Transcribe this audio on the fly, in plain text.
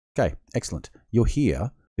Okay, excellent. You're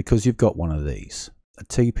here because you've got one of these, a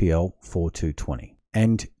TP-Link WPA4220,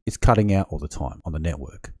 and it's cutting out all the time on the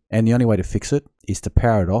network. And the only way to fix it is to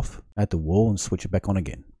power it off at the wall and switch it back on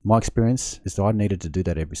again. My experience is that I needed to do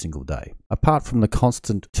that every single day. Apart from the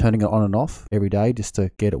constant turning it on and off every day just to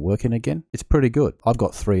get it working again, it's pretty good. I've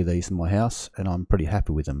got 3 of these in my house and I'm pretty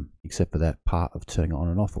happy with them, except for that part of turning it on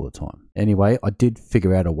and off all the time. Anyway, I did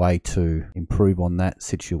figure out a way to improve on that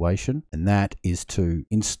situation, and that is to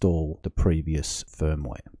install the previous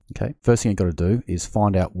firmware. Okay, first thing you've got to do is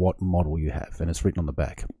find out what model you have, and it's written on the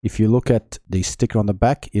back. If you look at the sticker on the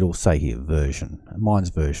back, it'll say here version. Mine's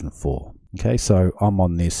version 4. Okay, so I'm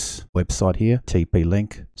on this website here,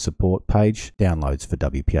 TP-Link support page, downloads for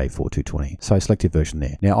WPA4220. So select your version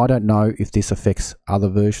there. Now, I don't know if this affects other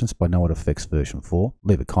versions, but I know it affects version 4.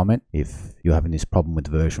 Leave a comment if you're having this problem with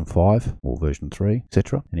version 5 or version 3,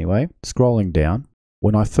 etc. Anyway, scrolling down.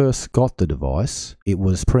 When I first got the device, it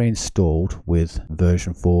was pre-installed with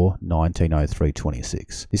version 4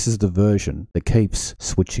 190326. This is the version that keeps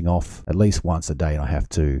switching off at least once a day, and I have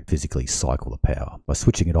to physically cycle the power by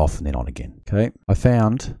switching it off and then on again. Okay, I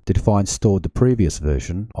found that if I installed the previous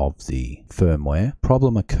version of the firmware,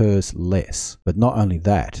 problem occurs less. But not only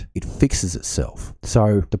that, it fixes itself.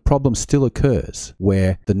 So the problem still occurs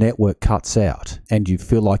where the network cuts out and you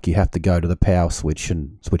feel like you have to go to the power switch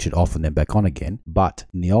and switch it off and then back on again. But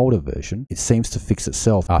in the older version, it seems to fix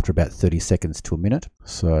itself after about 30 seconds to a minute.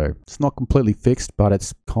 So it's not completely fixed, but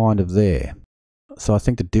it's kind of there. So I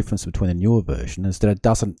think the difference between the newer version is that it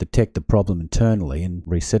doesn't detect the problem internally and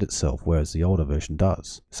reset itself, whereas the older version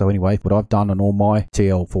does. So anyway, what I've done on all my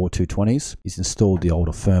TL4220s is installed the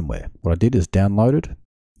older firmware. What I did is downloaded.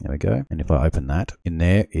 There we go. And if I open that, in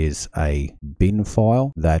there is a bin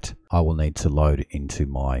file that I will need to load into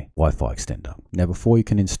my Wi-Fi extender. Now, before you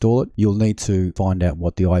can install it, you'll need to find out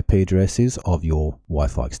what the IP address is of your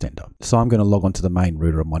Wi-Fi extender. So I'm going to log on to the main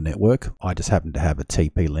router of my network. I just happen to have a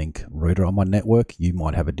TP-Link router on my network. You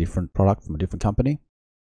might have a different product from a different company.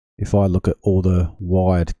 If I look at all the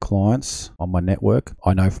wired clients on my network,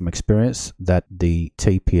 I know from experience that the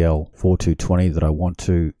TP-Link4220 that I want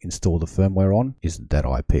to install the firmware on is that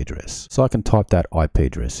IP address. So I can type that IP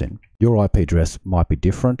address in. Your IP address might be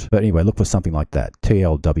different, but anyway, look for something like that,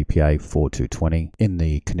 TL-WPA4220 in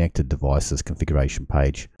the connected devices configuration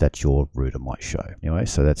page that your router might show. Anyway,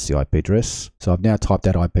 so that's the IP address. So I've now typed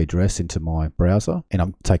that IP address into my browser and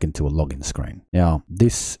I'm taken to a login screen. Now,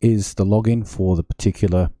 this is the login for the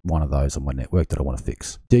particular one of those on my network that I want to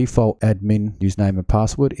fix. Default admin username and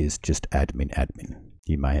password is just admin.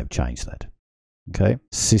 You may have changed that. Okay,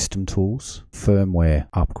 system tools, firmware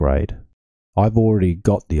upgrade. I've already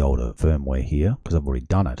got the older firmware here because I've already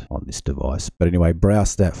done it on this device. But anyway,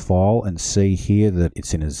 browse that file and see here that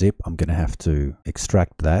it's in a zip. I'm going to have to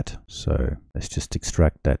extract that. So let's just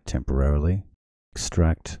extract that temporarily.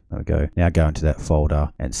 Extract, there we go. Now go into that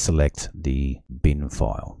folder and select the bin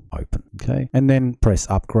file, open. Okay, and then press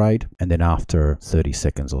upgrade, and then after 30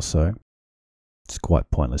 seconds or so, it's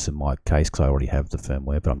quite pointless in my case because I already have the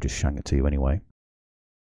firmware, but I'm just showing it to you anyway.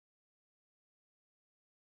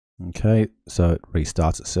 Okay, so it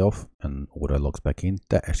restarts itself and auto logs back in.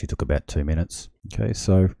 That actually took about 2 minutes. Okay,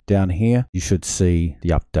 so down here, you should see the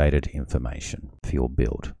updated information for your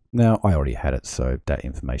build. Now, I already had it, so that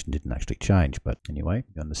information didn't actually change, but anyway,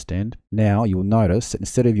 you understand. Now, you'll notice that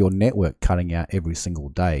instead of your network cutting out every single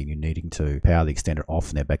day and you needing to power the extender off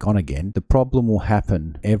and then back on again, the problem will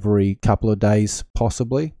happen every couple of days,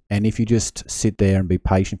 possibly. And if you just sit there and be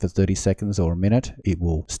patient for 30 seconds or a minute, it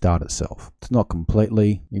will start itself. It's not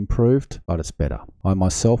completely improved, but it's better. I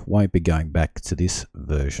myself won't be going back to this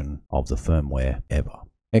version of the firmware ever.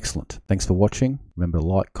 Excellent. Thanks for watching. Remember to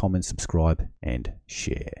like, comment, subscribe, and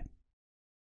share.